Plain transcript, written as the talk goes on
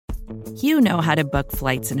You know how to book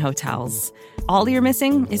flights and hotels. All you're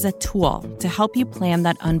missing is a tool to help you plan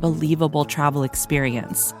that unbelievable travel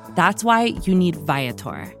experience. That's why you need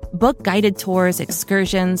Viator. Book guided tours,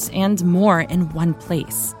 excursions, and more in one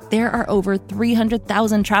place. There are over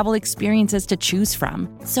 300,000 travel experiences to choose from,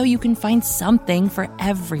 so you can find something for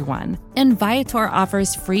everyone. And Viator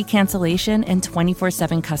offers free cancellation and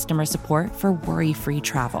 24/7 customer support for worry-free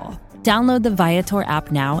travel. Download the Viator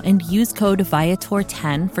app now and use code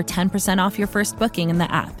Viator10 for 10% off your first booking in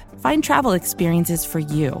the app. Find travel experiences for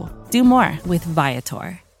you. Do more with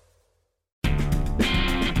Viator.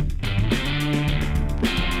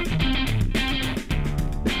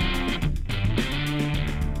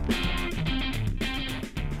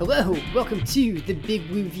 Hello, welcome to the Big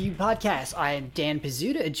Blue View podcast. I am Dan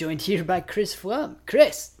Pizzuta, joined here by Chris Flum.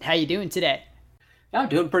 Chris, how you doing today? I'm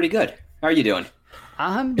doing pretty good. How are you doing?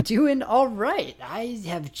 I'm doing all right. I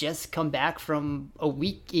have just come back from a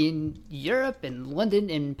week in Europe and London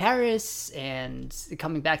and Paris, and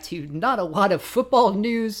coming back to not a lot of football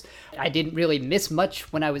news. I didn't really miss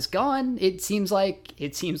much when I was gone. It seems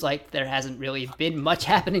like there hasn't really been much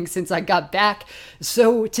happening since I got back.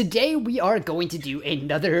 So today we are going to do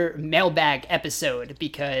another mailbag episode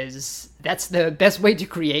because that's the best way to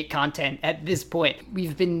create content at this point.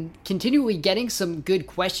 We've been continually getting some good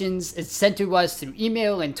questions sent to us through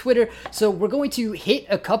email and Twitter, so we're going to hit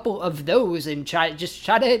a couple of those and try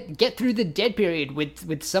to get through the dead period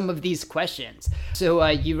with some of these questions. So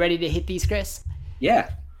you ready to hit these, Chris?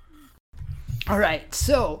 Yeah. All right,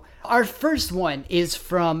 so our first one is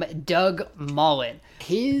from Doug Mullen.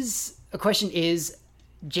 His question is,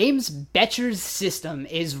 James Bettcher's system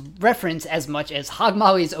is referenced as much as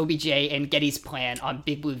Hogmolly's OBJ and Getty's plan on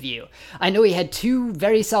Big Blue View. I know he had 2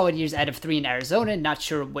 very solid years out of 3 in Arizona, not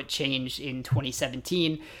sure what changed in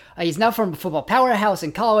 2017. He's now from a football powerhouse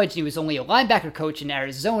in college. He was only a linebacker coach in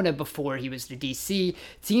Arizona before he was the DC. It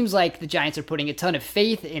seems like the Giants are putting a ton of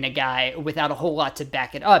faith in a guy without a whole lot to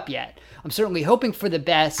back it up yet. I'm certainly hoping for the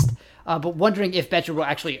best, but wondering if Bettcher will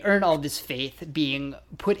actually earn all this faith being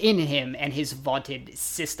put in him and his vaunted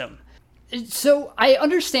system. So I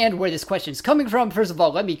understand where this question is coming from. First of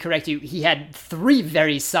all, let me correct you. He had 3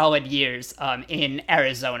 very solid years in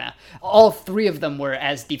Arizona. All 3 of them were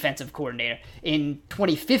as defensive coordinator. In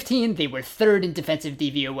 2015, they were 3rd in defensive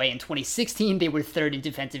DVOA. In 2016, they were 3rd in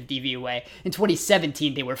defensive DVOA. In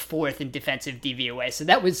 2017, they were 4th in defensive DVOA. So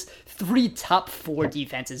that was 3 top 4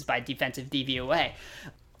 defenses by defensive DVOA.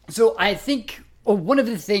 So I think one of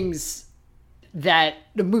the things that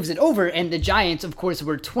moves it over, and the Giants, of course,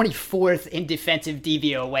 were 24th in defensive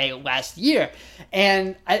DVOA last year.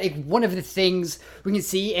 And I think one of the things we can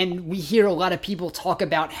see, and we hear a lot of people talk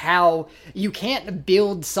about how you can't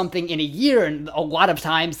build something in a year, and a lot of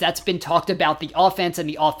times that's been talked about the offense and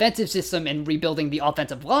the offensive system and rebuilding the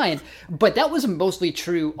offensive line, but that was mostly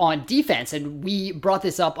true on defense, and we brought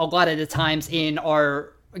this up a lot of the times in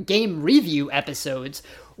our game review episodes,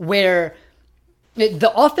 where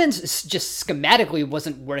the offense just schematically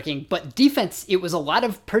wasn't working, but defense, it was a lot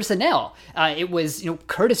of personnel. It was,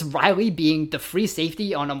 Curtis Riley being the free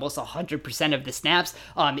safety on almost 100% of the snaps.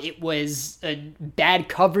 It was bad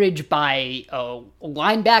coverage by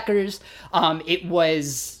linebackers. It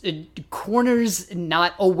was corners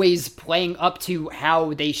not always playing up to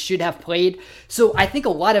how they should have played. So I think a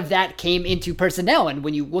lot of that came into personnel. And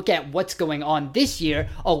when you look at what's going on this year,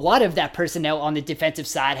 a lot of that personnel on the defensive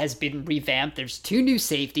side has been revamped. There's 2 new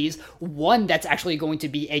safeties, one that's actually going to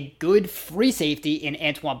be a good free safety in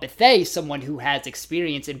Antoine Bethea, someone who has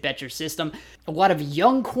experience in Bettcher's system. A lot of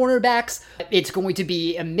young cornerbacks. It's going to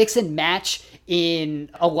be a mix and match in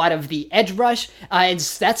a lot of the edge rush, and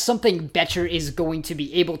that's something Bettcher is going to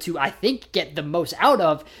be able to, I think, get the most out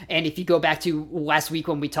of. And if you go back to last week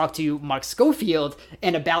when we talked to Mark Schofield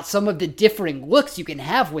and about some of the differing looks you can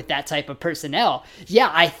have with that type of personnel, yeah,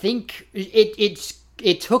 I think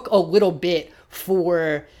it took a little bit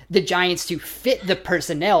for the Giants to fit the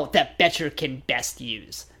personnel that Bettcher can best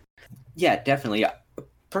use. Yeah, definitely.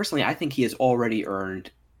 Personally, I think he has already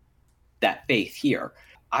earned that faith here.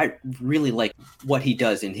 I really like what he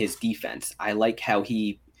does in his defense. I like how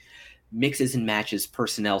he mixes and matches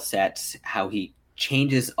personnel sets, how he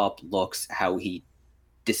changes up looks, how he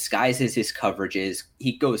disguises his coverages.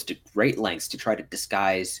 He goes to great lengths to try to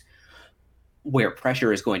disguise where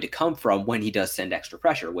pressure is going to come from when he does send extra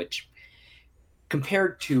pressure, which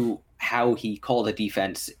compared to how he called a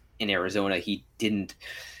defense in Arizona, he didn't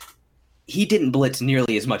blitz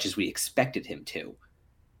nearly as much as we expected him to.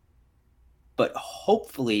 But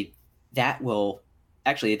hopefully that will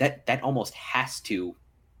actually, that almost has to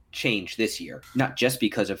change this year, not just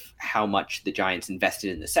because of how much the Giants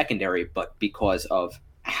invested in the secondary, but because of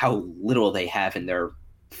how little they have in their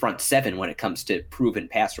front seven when it comes to proven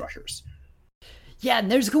pass rushers. Yeah,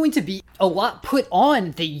 and there's going to be a lot put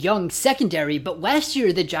on the young secondary, but last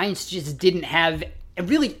year the Giants just didn't have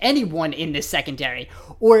really anyone in this secondary,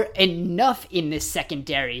 or enough in this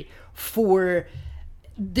secondary for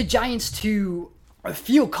the Giants to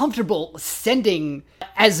feel comfortable sending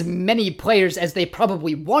as many players as they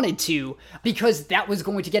probably wanted to, because that was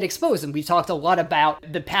going to get exposed. And we talked a lot about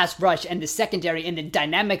the pass rush and the secondary and the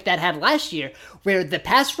dynamic that had last year, where the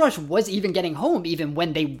pass rush was even getting home even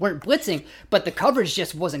when they weren't blitzing, but the coverage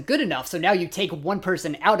just wasn't good enough. So now you take one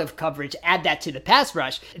person out of coverage, add that to the pass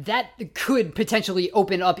rush, that could potentially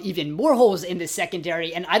open up even more holes in the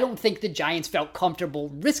secondary. And I don't think the Giants felt comfortable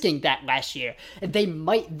risking that last year. They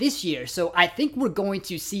might this year. So I think we're going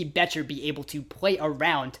to see Bettcher be able to play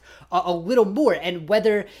around a little more, and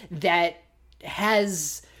whether that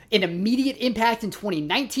has an immediate impact in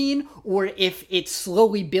 2019 or if it's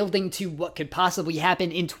slowly building to what could possibly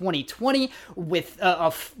happen in 2020 with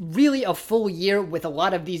really a full year with a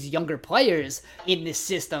lot of these younger players in this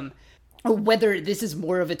system, whether this is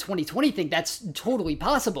more of a 2020 thing, that's totally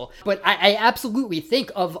possible. But I absolutely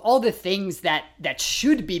think of all the things that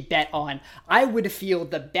should be bet on, I would feel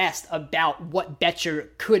the best about what Bettcher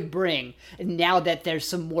could bring now that there's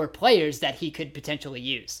some more players that he could potentially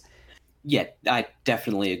use. Yeah, I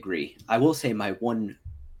definitely agree. I will say my one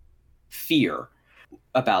fear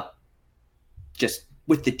about just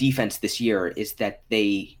with the defense this year is that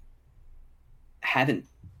they haven't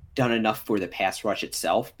done enough for the pass rush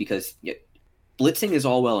itself, because blitzing is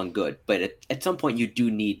all well and good, but at some point you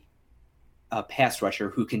do need a pass rusher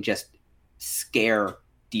who can just scare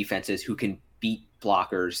defenses, who can beat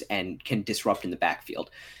blockers and can disrupt in the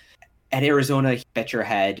backfield. At Arizona, Bettcher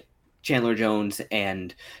had Chandler Jones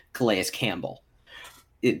and Calais Campbell.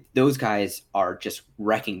 Those guys are just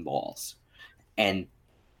wrecking balls. And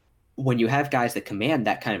when you have guys that command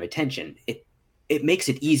that kind of attention, it makes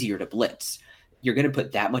it easier to blitz. You're going to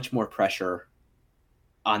put that much more pressure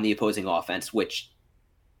on the opposing offense, which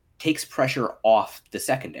takes pressure off the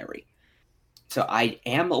secondary. So I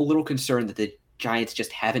am a little concerned that the Giants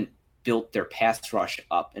just haven't built their pass rush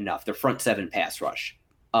up enough, their front seven pass rush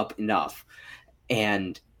up enough.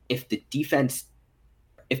 And if the defense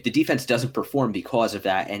doesn't perform because of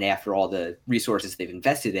that, and after all the resources they've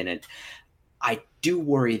invested in it, I do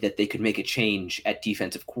worry that they could make a change at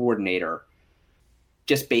defensive coordinator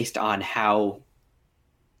just based on how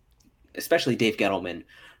especially Dave Gettleman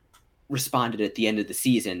responded at the end of the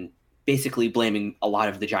season, basically blaming a lot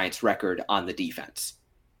of the Giants' record on the defense.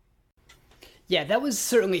 Yeah, that was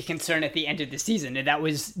certainly a concern at the end of the season, and that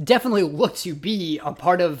was definitely looked to be a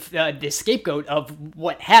part of the scapegoat of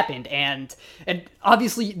what happened. And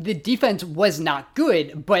obviously, the defense was not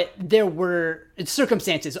good, but there were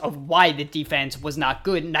circumstances of why the defense was not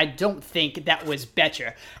good, and I don't think that was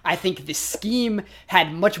Bettcher. I think the scheme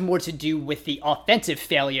had much more to do with the offensive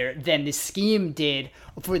failure than the scheme did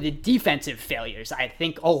for the defensive failures. I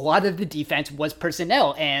think a lot of the defense was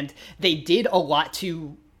personnel, and they did a lot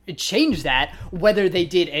to change that. Whether they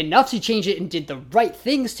did enough to change it and did the right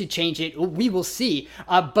things to change it, we will see.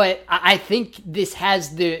 But I think this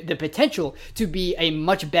has the potential to be a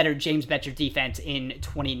much better James Bettcher defense in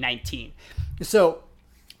 2019. So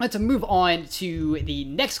let's move on to the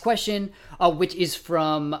next question, which is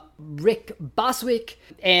from Rick Boswick,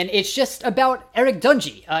 and it's just about Eric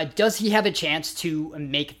Dungey. Does he have a chance to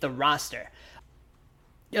make the roster?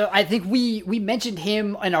 I think we mentioned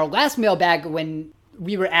him in our last mailbag when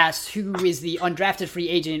we were asked who is the undrafted free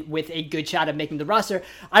agent with a good shot of making the roster.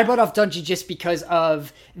 I brought off Dungey just because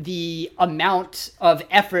of the amount of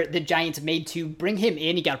effort the Giants made to bring him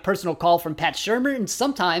in. He got a personal call from Pat Shurmur, and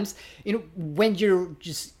sometimes, when you're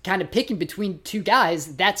just kind of picking between two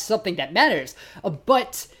guys, that's something that matters.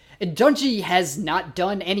 But Dungey has not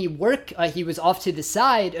done any work. He was off to the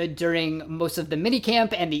side during most of the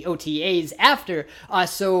minicamp and the OTAs after.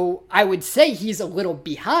 So I would say he's a little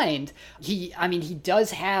behind. He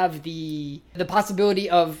does have the possibility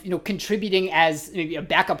of, contributing as maybe a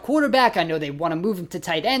backup quarterback. I know they want to move him to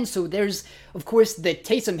tight end. So there's, of course, the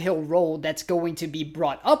Taysom Hill role that's going to be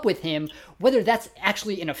brought up with him. Whether that's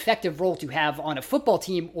actually an effective role to have on a football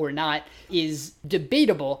team or not is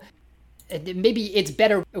debatable. Maybe it's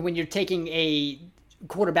better when you're taking a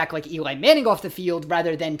quarterback like Eli Manning off the field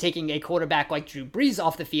rather than taking a quarterback like Drew Brees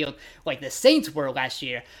off the field like the Saints were last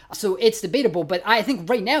year. So it's debatable, but I think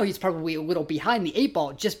right now he's probably a little behind the eight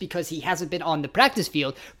ball just because he hasn't been on the practice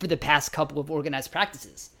field for the past couple of organized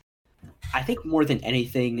practices. I think more than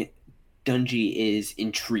anything, Dungey is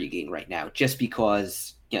intriguing right now just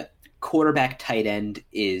because quarterback tight end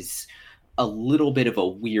is a little bit of a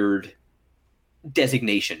weird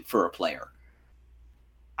designation for a player.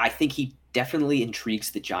 I think he definitely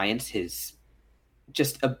intrigues the Giants. His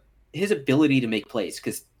ability to make plays,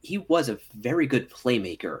 because he was a very good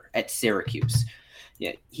playmaker at Syracuse.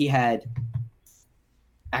 Yeah, he was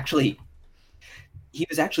actually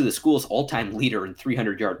the school's all-time leader in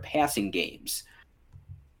 300-yard passing games,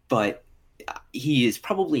 but he is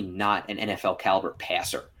probably not an NFL caliber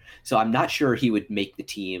passer. So I'm not sure he would make the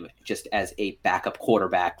team just as a backup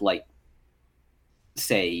quarterback like,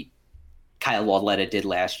 say, Kyle Lauletta did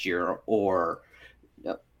last year, or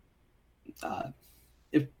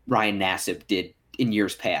Ryan Nassib did in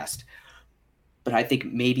years past. But I think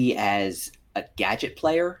maybe as a gadget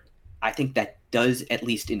player, I think that does at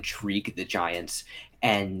least intrigue the Giants.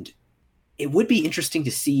 And it would be interesting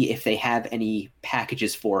to see if they have any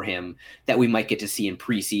packages for him that we might get to see in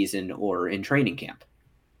preseason or in training camp.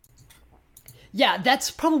 Yeah, that's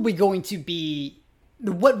probably going to be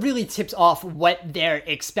what really tips off what they're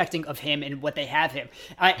expecting of him and what they have him.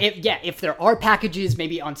 If there are packages,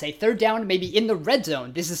 maybe on, say, third down, maybe in the red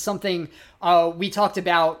zone. This is something we talked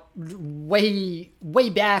about way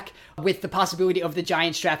back with the possibility of the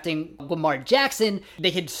Giants drafting Lamar Jackson. They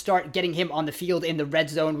could start getting him on the field in the red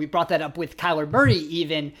zone. We brought that up with Kyler Murray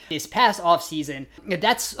even this past offseason.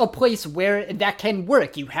 That's a place where that can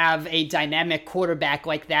work. You have a dynamic quarterback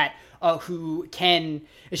like that who can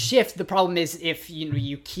shift. The problem is if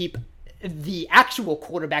you keep the actual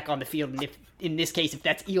quarterback on the field, and if in this case, if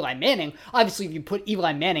that's Eli Manning, obviously if you put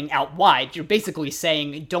Eli Manning out wide, you're basically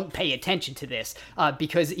saying don't pay attention to this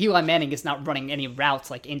because Eli Manning is not running any routes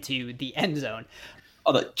like into the end zone.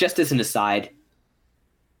 Although, just as an aside,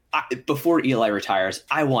 before Eli retires,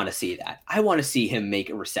 I want to see that. I want to see him make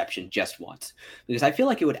a reception just once, because I feel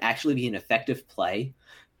like it would actually be an effective play,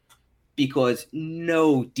 because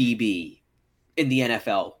no DB in the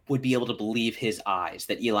NFL would be able to believe his eyes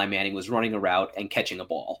that Eli Manning was running a route and catching a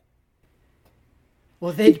ball.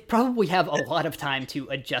 Well, they'd probably have a lot of time to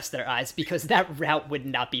adjust their eyes because that route would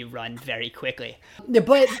not be run very quickly.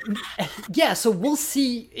 But yeah, so we'll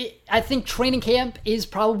see. I think training camp is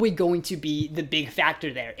probably going to be the big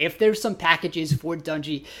factor there. If there's some packages for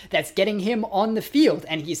Dungy that's getting him on the field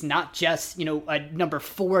and he's not just, a number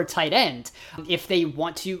 4 tight end, if they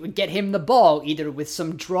want to get him the ball either with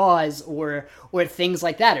some draws or things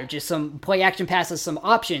like that, or just some play action passes, some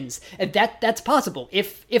options, that's possible.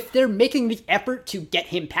 If they're making the effort to get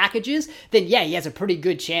him packages, then yeah, he has a pretty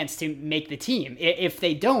good chance to make the team. If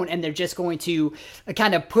they don't, and they're just going to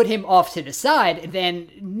kind of put him off to the side, then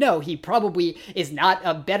no, he probably is not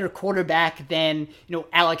a better quarterback than,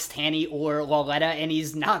 Alex Tanney or Lauletta, and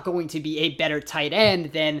he's not going to be a better tight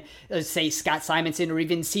end than, say, Scott Simonson or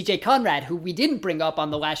even CJ Conrad, who we didn't bring up on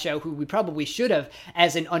the last show, who we probably should have,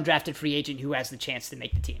 as an undrafted free agent who has the chance to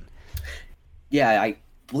make the team. Yeah, I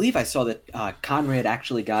believe I saw that Conrad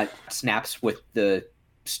actually got snaps with the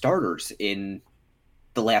starters in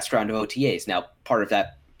the last round of OTAs. Now, part of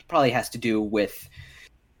that probably has to do with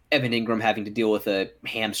Evan Ingram having to deal with a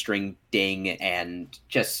hamstring ding, and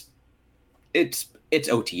just it's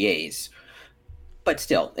OTAs. But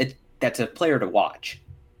still, that's a player to watch.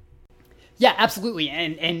 Yeah, absolutely.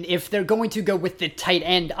 And if they're going to go with the tight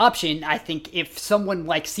end option, I think if someone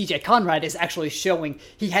like CJ Conrad is actually showing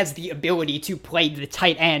he has the ability to play the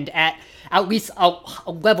tight end at least a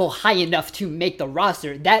level high enough to make the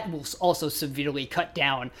roster, that will also severely cut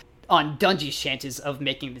down on Dungy's chances of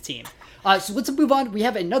making the team. So let's move on. We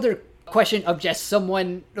have another question of just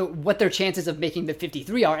someone, what their chances of making the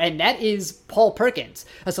 53 are, and that is Paul Perkins.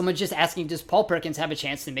 Someone just asking, does Paul Perkins have a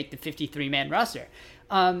chance to make the 53-man roster?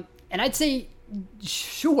 And I'd say,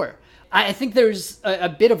 sure. I think there's a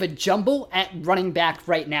bit of a jumble at running back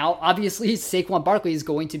right now. Obviously, Saquon Barkley is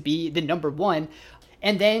going to be the number 1.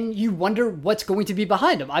 And then you wonder what's going to be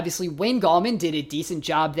behind him. Obviously, Wayne Gallman did a decent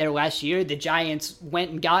job there last year. The Giants went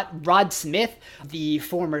and got Rod Smith, the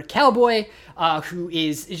former Cowboy, who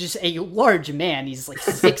is just a large man. He's like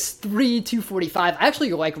 6'3", 245. I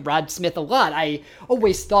actually like Rod Smith a lot. I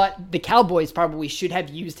always thought the Cowboys probably should have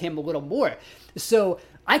used him a little more. So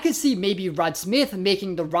I could see maybe Rod Smith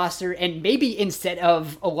making the roster, and maybe instead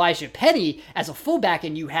of Elijah Penny as a fullback,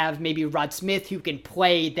 and you have maybe Rod Smith who can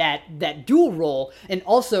play that dual role and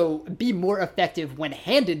also be more effective when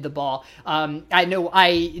handed the ball. I know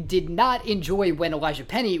I did not enjoy when Elijah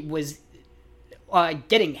Penny was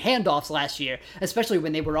getting handoffs last year, especially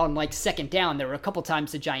when they were on like second down. There were a couple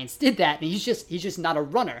times the Giants did that, and he's just not a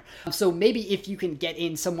runner. So maybe if you can get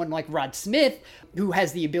in someone like Rod Smith, who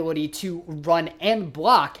has the ability to run and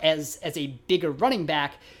block as a bigger running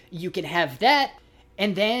back, you can have that.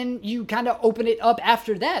 And then you kind of open it up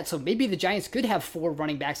after that. So maybe the Giants could have 4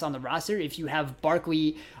 running backs on the roster if you have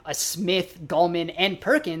Barkley, Smith, Gallman, and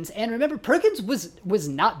Perkins. And remember, Perkins was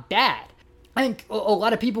not bad. I think a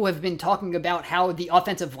lot of people have been talking about how the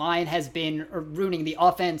offensive line has been ruining the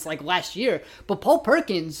offense like last year. But Paul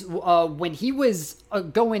Perkins, when he was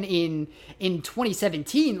going in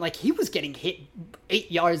 2017, like he was getting hit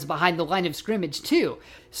 8 yards behind the line of scrimmage too.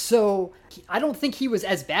 So I don't think he was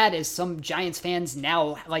as bad as some Giants fans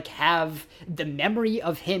now like have the memory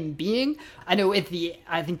of him being. I know I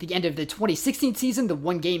think the end of the 2016 season, the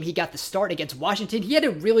one game he got the start against Washington, he had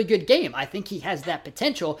a really good game. I think he has that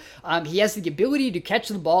potential. He has the ability to catch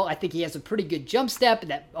the ball. I think he has a pretty good jump step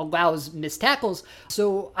that allows missed tackles.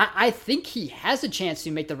 So I think he has a chance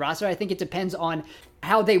to make the roster. I think it depends on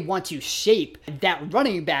how they want to shape that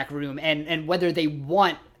running back room and whether they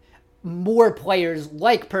want more players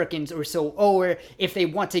like Perkins or so, or if they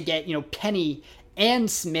want to get, Penny and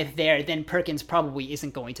Smith there, then Perkins probably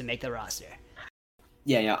isn't going to make the roster.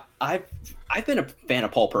 Yeah. I've been a fan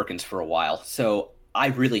of Paul Perkins for a while, so I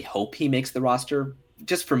really hope he makes the roster.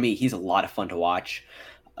 Just for me, he's a lot of fun to watch.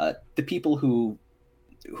 The people who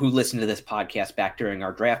listen to this podcast back during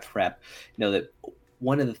our draft prep know that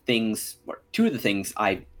two of the things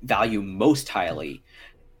I value most highly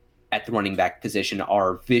at the running back position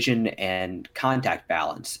are vision and contact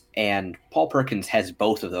balance. And Paul Perkins has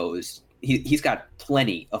both of those. He's got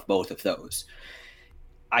plenty of both of those.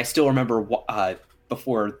 I still remember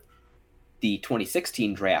before the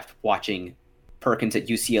 2016 draft, watching Perkins at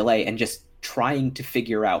UCLA and just trying to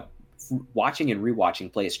figure out, watching and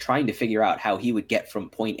rewatching plays, trying to figure out how he would get from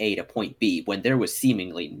point A to point B when there was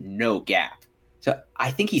seemingly no gap. So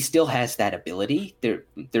I think he still has that ability.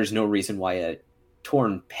 There's no reason why a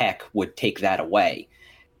torn pec would take that away.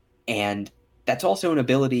 And that's also an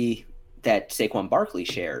ability that Saquon Barkley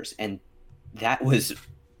shares. And that was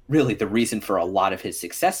really the reason for a lot of his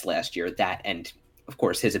success last year. That, and of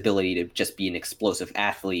course, his ability to just be an explosive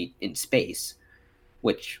athlete in space,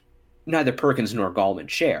 which neither Perkins nor Gallman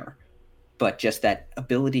share, but just that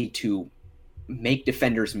ability to make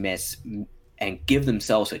defenders miss and give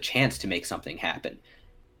themselves a chance to make something happen.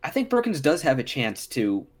 I think Perkins does have a chance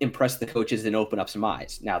to impress the coaches and open up some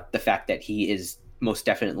eyes. Now, the fact that he is most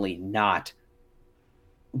definitely not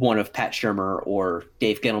one of Pat Shurmur or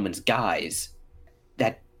Dave Gettleman's guys,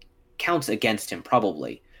 that counts against him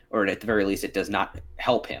probably, or at the very least, it does not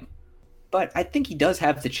help him. But I think he does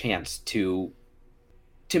have the chance to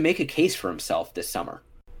make a case for himself this summer.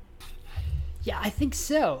 Yeah, I think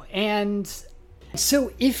so. And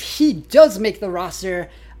so if he does make the roster,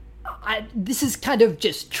 this is kind of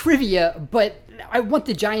just trivia, but I want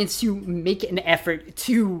the Giants to make an effort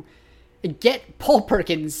to get Paul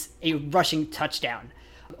Perkins a rushing touchdown.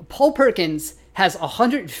 Paul Perkins has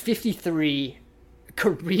 153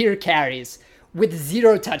 career carries with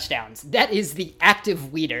 0 touchdowns. That is the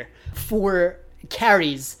active leader for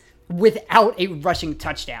carries without a rushing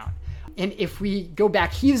touchdown. And if we go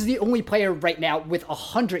back, he's the only player right now with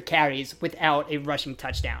 100 carries without a rushing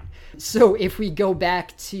touchdown. So if we go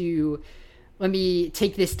back to, let me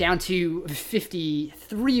take this down to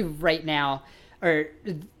 53 right now, or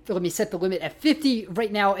let me set the limit at 50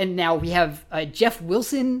 right now. And now we have Jeff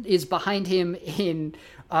Wilson is behind him who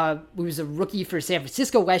was a rookie for San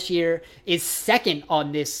Francisco last year, is second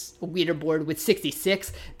on this leaderboard with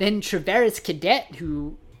 66. Then Travaris Cadet,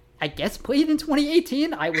 who I guess played in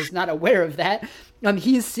 2018. I was not aware of that.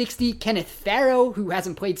 He's 60. Kenneth Farrow, who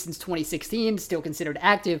hasn't played since 2016, still considered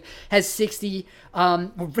active, has 60.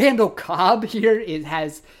 Randall Cobb here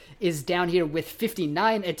is down here with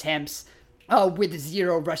 59 attempts with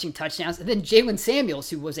 0 rushing touchdowns. And then Jalen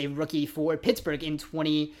Samuels, who was a rookie for Pittsburgh in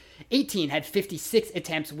 2018, had 56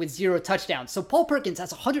 attempts with 0 touchdowns. So Paul Perkins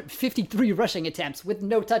has 153 rushing attempts with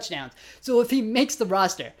no touchdowns. So if he makes the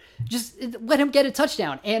roster, just let him get a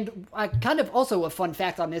touchdown. And kind of also a fun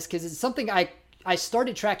fact on this, because it's something I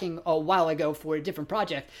started tracking a while ago for a different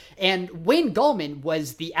project, and Wayne Gallman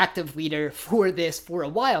was the active leader for this for a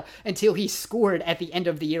while until he scored at the end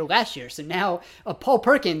of the year last year. So now Paul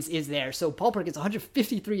Perkins is there. So Paul Perkins,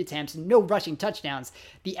 153 attempts, no rushing touchdowns,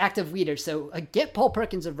 the active leader. So get Paul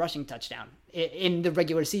Perkins a rushing touchdown in the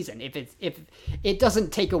regular season if it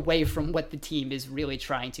doesn't take away from what the team is really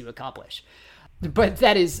trying to accomplish. But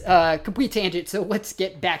that is a complete tangent, so let's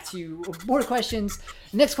get back to more questions.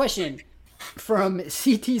 Next question from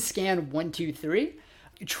CT Scan 123.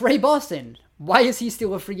 Trey Boston, why is he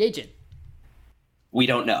still a free agent? We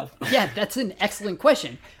don't know. Yeah, that's an excellent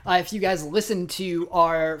question. If you guys listen to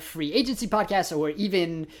our free agency podcast, or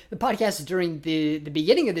even the podcast during the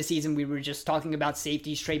beginning of the season, we were just talking about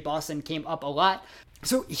safeties. Trey Boston came up a lot.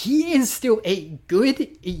 So he is still a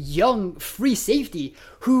good young free safety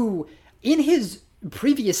who, in his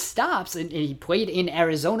previous stops, and he played in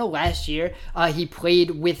Arizona last year, he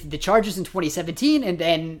played with the Chargers in 2017, and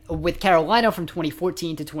then with Carolina from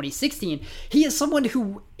 2014 to 2016. He is someone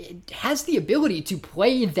who has the ability to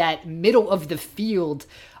play that middle of the field,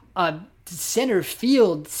 center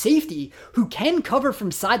field safety who can cover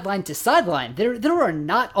from sideline to sideline. There are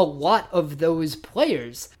not a lot of those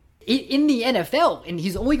players in the NFL, and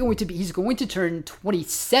he's going to turn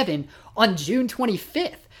 27 on June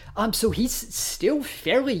 25th. So he's still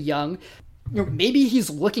fairly young. Maybe he's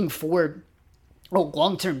looking for a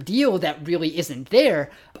long-term deal that really isn't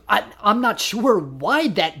there. I'm not sure why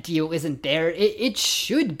that deal isn't there. It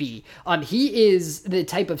should be. He is the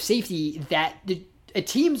type of safety that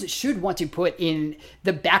teams should want to put in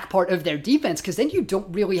the back part of their defense, because then you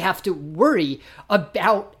don't really have to worry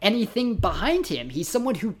about anything behind him. He's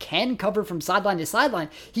someone who can cover from sideline to sideline.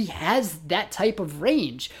 He has that type of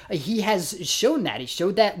range. He has shown that. He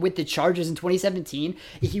showed that with the Chargers in 2017.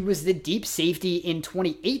 He was the deep safety in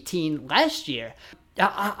 2018 last year.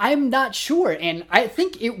 I'm not sure, and I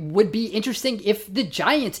think it would be interesting if the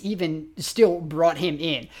Giants even still brought him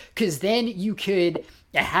in, because then you could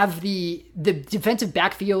have the defensive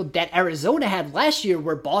backfield that Arizona had last year,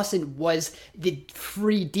 where Boston was the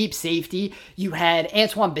free deep safety. You had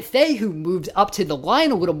Antoine Bethea, who moved up to the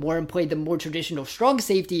line a little more and played the more traditional strong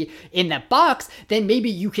safety in that box. Then maybe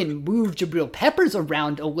you can move Jabril Peppers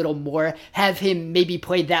around a little more, have him maybe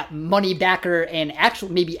play that money backer and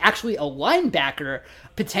actually a linebacker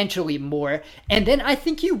potentially more. And then I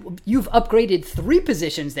think you've upgraded 3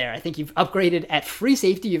 positions there. I think you've upgraded at free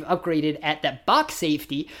safety, you've upgraded at that box safety,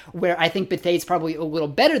 where I think Bethea's probably a little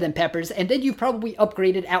better than Peppers, and then you've probably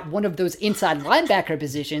upgraded at one of those inside linebacker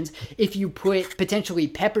positions if you put potentially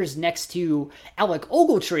Peppers next to Alec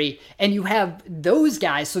Ogletree, and you have those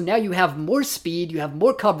guys. So now you have more speed, you have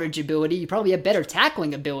more coverage ability, you probably have better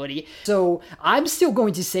tackling ability. So I'm still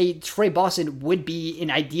going to say Tre Boston would be an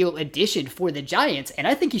ideal addition for the Giants, and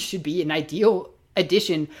I think he should be an ideal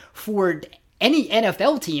addition for any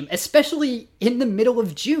NFL team, especially in the middle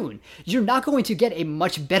of June. You're not going to get a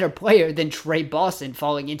much better player than Tre Boston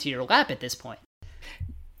falling into your lap at this point.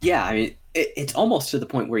 Yeah, I mean, it's almost to the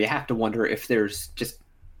point where you have to wonder if there's just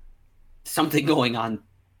something going on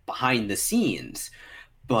behind the scenes,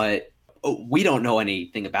 but we don't know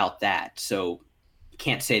anything about that, so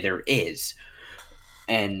can't say there is.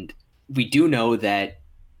 And we do know that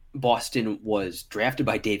Boston was drafted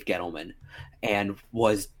by Dave Gettleman and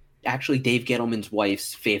was actually Dave Gettleman's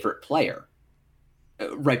wife's favorite player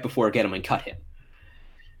right before Gettleman cut him.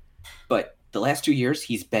 But the last 2 years,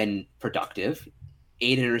 he's been productive.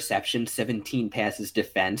 8 interceptions, 17 passes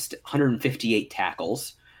defensed, 158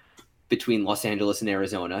 tackles between Los Angeles and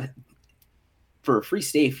Arizona. For a free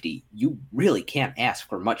safety, you really can't ask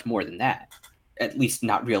for much more than that. At least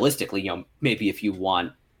not realistically. Maybe if you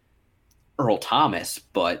want Earl Thomas,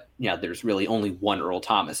 but there's really only one Earl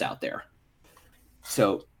Thomas out there.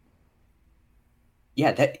 So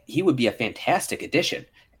yeah, that he would be a fantastic addition.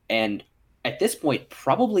 And at this point,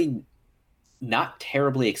 probably not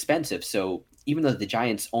terribly expensive. So even though the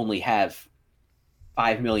Giants only have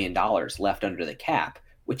 $5 million left under the cap,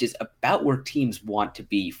 which is about where teams want to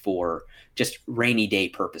be for just rainy day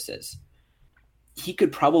purposes, he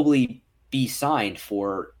could probably be signed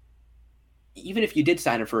for, even if you did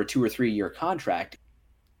sign him for a 2 or 3 year contract,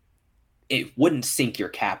 it wouldn't sink your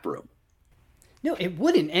cap room. No, it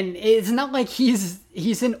wouldn't. And it's not like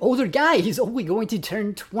he's an older guy. He's only going to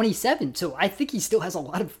turn 27. So I think he still has a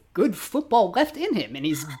lot of good football left in him. And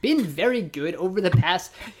he's been very good over the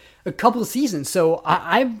past a couple of seasons. So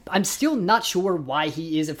I'm still not sure why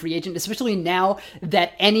he is a free agent, especially now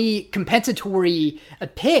that any compensatory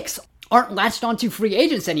picks aren't latched onto free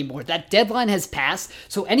agents anymore. That deadline has passed,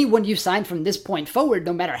 so anyone you sign from this point forward,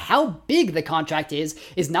 no matter how big the contract is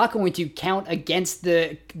not going to count against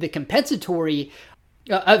the compensatory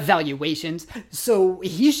evaluations. So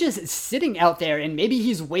he's just sitting out there, and maybe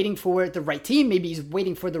he's waiting for the right team, maybe he's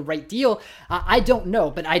waiting for the right deal. I don't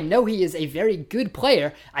know, but I know he is a very good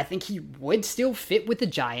player. I think he would still fit with the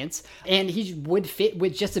Giants, and he would fit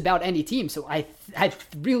with just about any team. So I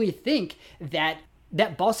really think that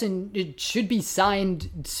Boston should be signed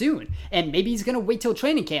soon. And maybe he's going to wait till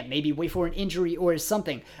training camp, maybe wait for an injury or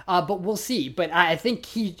something. But we'll see. But I think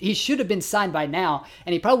he should have been signed by now,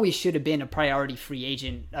 and he probably should have been a priority free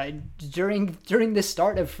agent during the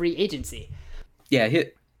start of free agency. Yeah,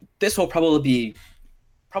 this will probably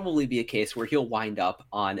be a case where he'll wind up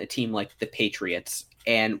on a team like the Patriots,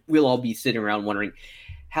 and we'll all be sitting around wondering,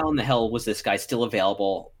 how in the hell was this guy still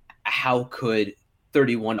available? How could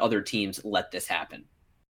 31 other teams let this happen?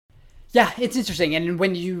 Yeah, it's interesting. And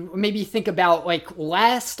when you maybe think about like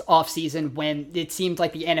last offseason when it seemed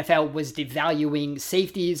like the NFL was devaluing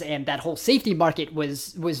safeties and that whole safety market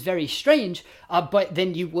was very strange. But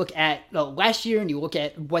then you look at last year and you look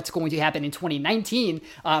at what's going to happen in 2019,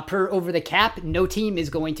 per over the cap, no team is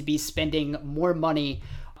going to be spending more money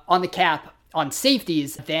on the cap on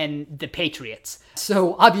safeties than the Patriots.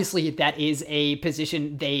 So obviously that is a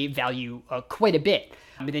position they value quite a bit.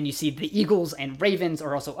 But then you see the Eagles and Ravens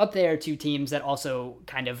are also up there, two teams that also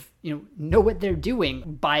kind of, know what they're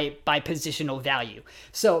doing by positional value.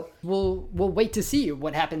 So we'll wait to see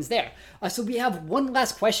what happens there. So we have one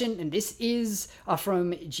last question, and this is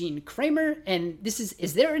from Gene Kramer. And this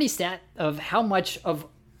is there any stat of how much of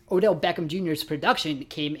Odell Beckham Jr.'s production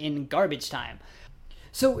came in garbage time?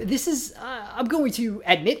 So this is, I'm going to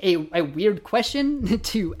admit, a weird question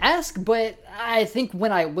to ask, but I think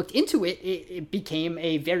when I looked into it, it became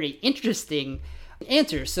a very interesting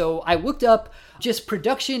answer. So I looked up just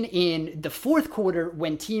production in the fourth quarter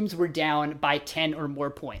when teams were down by 10 or more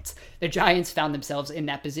points. The Giants found themselves in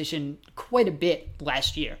that position quite a bit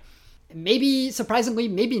last year. Maybe surprisingly,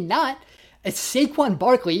 maybe not, Saquon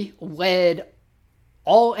Barkley led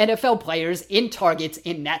all NFL players in targets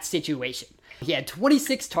in that situation. He had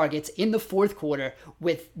 26 targets in the fourth quarter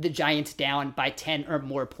with the Giants down by 10 or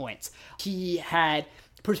more points. He had,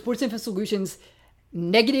 per Sports Info Solutions,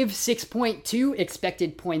 negative 6.2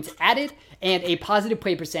 expected points added and a positive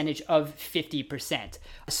play percentage of 50%.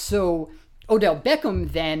 So Odell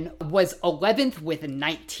Beckham then was 11th with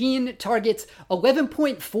 19 targets,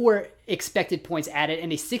 11.4 expected points added,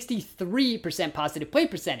 and a 63% positive play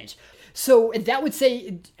percentage. So that would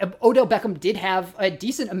say Odell Beckham did have a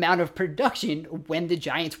decent amount of production when the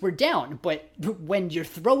Giants were down. But when you're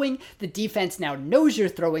throwing, the defense now knows you're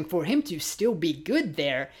throwing. For him to still be good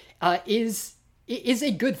there is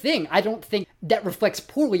a good thing. I don't think that reflects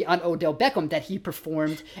poorly on Odell Beckham that he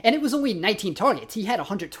performed. And it was only 19 targets. He had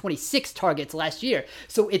 126 targets last year.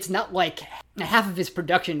 So it's not like half of his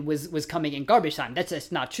production was coming in garbage time. That's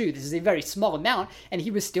just not true. This is a very small amount, and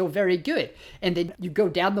he was still very good. And then you go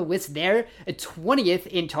down the list there. 20th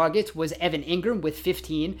in targets was Evan Ingram with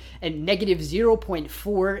 15 and negative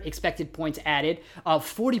 0.4 expected points added,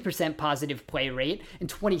 40% positive play rate.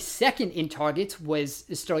 And 22nd in targets was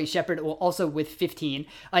Sterling Shepard, also with 15,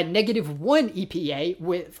 a negative 1 EPA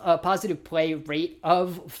with a positive play rate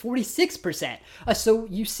of 46%. So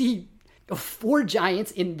you see 4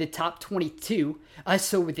 Giants in the top 22.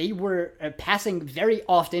 So they were passing very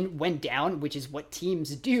often when down, which is what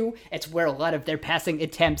teams do. It's where a lot of their passing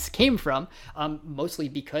attempts came from, mostly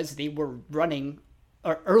because they were running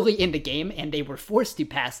early in the game and they were forced to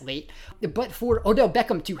pass late. But for Odell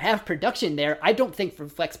Beckham to have production there, I don't think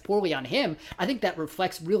reflects poorly on him. I think that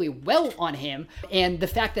reflects really well on him. And the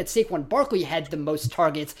fact that Saquon Barkley had the most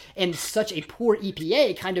targets and such a poor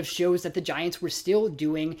EPA kind of shows that the Giants were still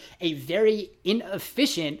doing a very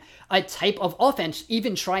inefficient type of offense,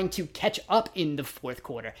 even trying to catch up in the fourth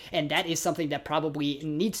quarter. And that is something that probably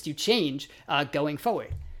needs to change going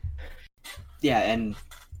forward. Yeah, and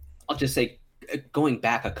I'll just say, going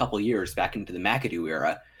back a couple years, back into the McAdoo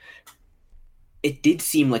era, it did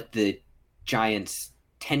seem like the Giants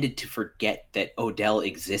tended to forget that Odell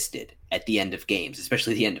existed at the end of games,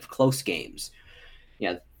 especially the end of close games.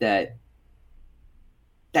 Yeah, that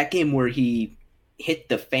game where he hit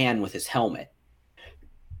the fan with his helmet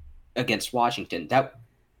against Washington, that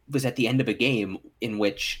was at the end of a game in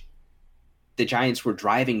which the Giants were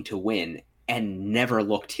driving to win and never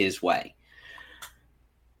looked his way.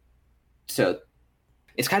 So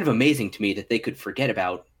it's kind of amazing to me that they could forget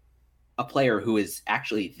about a player who is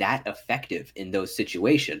actually that effective in those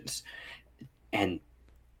situations. And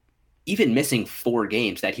even missing 4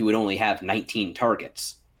 games, that he would only have 19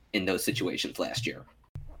 targets in those situations last year.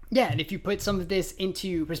 Yeah, and if you put some of this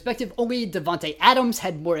into perspective, only Davante Adams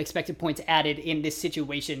had more expected points added in this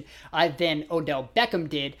situation than Odell Beckham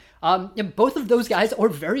did. And both of those guys are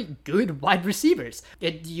very good wide receivers.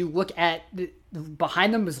 You look at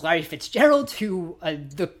behind them was Larry Fitzgerald, who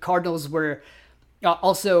the Cardinals were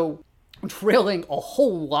also trailing a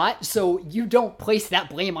whole lot, so you don't place that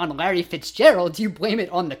blame on Larry Fitzgerald, you blame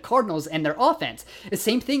it on the Cardinals and their offense. The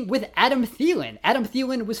same thing with Adam Thielen. Adam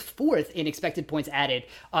Thielen was 4th in expected points added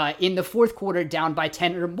in the fourth quarter, down by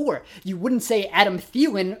 10 or more. You wouldn't say Adam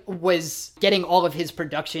Thielen was getting all of his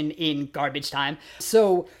production in garbage time.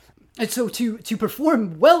 So to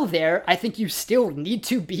perform well there, I think you still need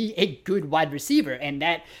to be a good wide receiver, and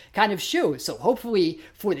that kind of shows. So hopefully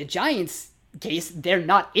for the Giants case, they're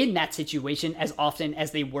not in that situation as often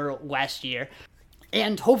as they were last year.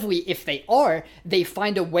 And hopefully, if they are, they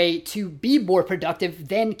find a way to be more productive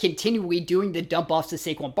than continually doing the dump offs to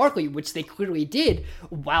Saquon Barkley, which they clearly did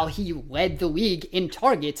while he led the league in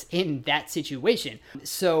targets in that situation.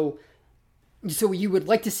 So you would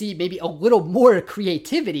like to see maybe a little more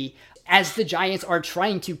creativity as the Giants are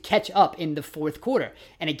trying to catch up in the fourth quarter.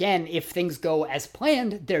 And again, if things go as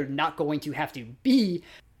planned, they're not going to have to be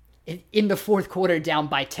in the fourth quarter down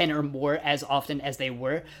by 10 or more as often as they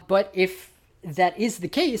were. But if that is the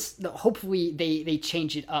case, hopefully they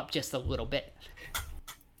change it up just a little bit.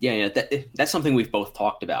 Yeah, that's something we've both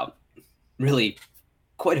talked about really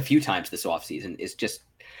quite a few times this offseason, is just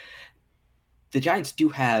the Giants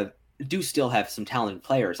do still have some talented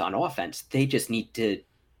players on offense. They just need to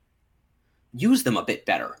use them a bit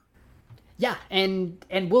better. Yeah, and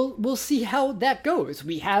we'll see how that goes.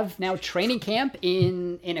 We have now training camp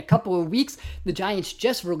in a couple of weeks. The Giants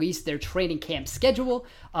just released their training camp schedule.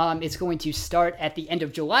 It's going to start at the end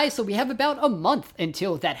of July, so we have about a month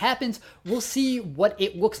until that happens. We'll see what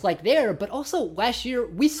it looks like there, but also last year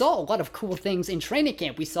we saw a lot of cool things in training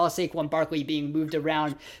camp. We saw Saquon Barkley being moved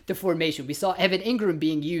around the formation. We saw Evan Ingram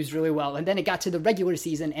being used really well, and then it got to the regular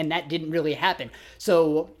season and that didn't really happen.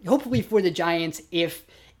 So hopefully for the Giants, if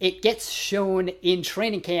it gets shown in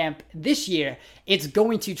training camp this year, it's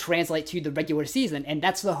going to translate to the regular season. And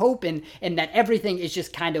that's the hope, and that everything is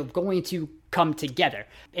just kind of going to come together.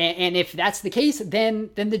 And if that's the case, then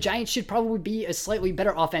the Giants should probably be a slightly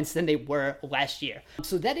better offense than they were last year.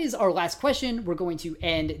 So that is our last question. We're going to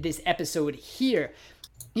end this episode here.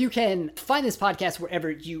 You can find this podcast wherever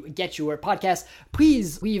you get your podcasts.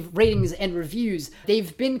 Please leave ratings and reviews.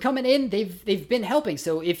 They've been coming in. They've been helping.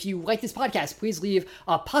 So if you like this podcast, please leave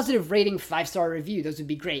a positive rating, 5-star review. Those would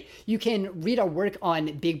be great. You can read our work on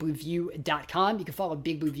bigblueview.com. You can follow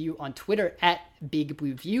Big Blue View on Twitter at Big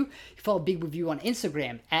Blue View. You can follow Big Blue View on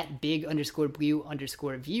Instagram at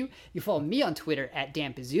big_blue_view. You follow me on Twitter at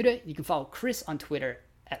Dan Pizzuta. You can follow Chris on Twitter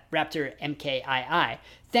at RaptorMKII.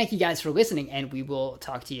 Thank you guys for listening, and we will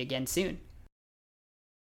talk to you again soon.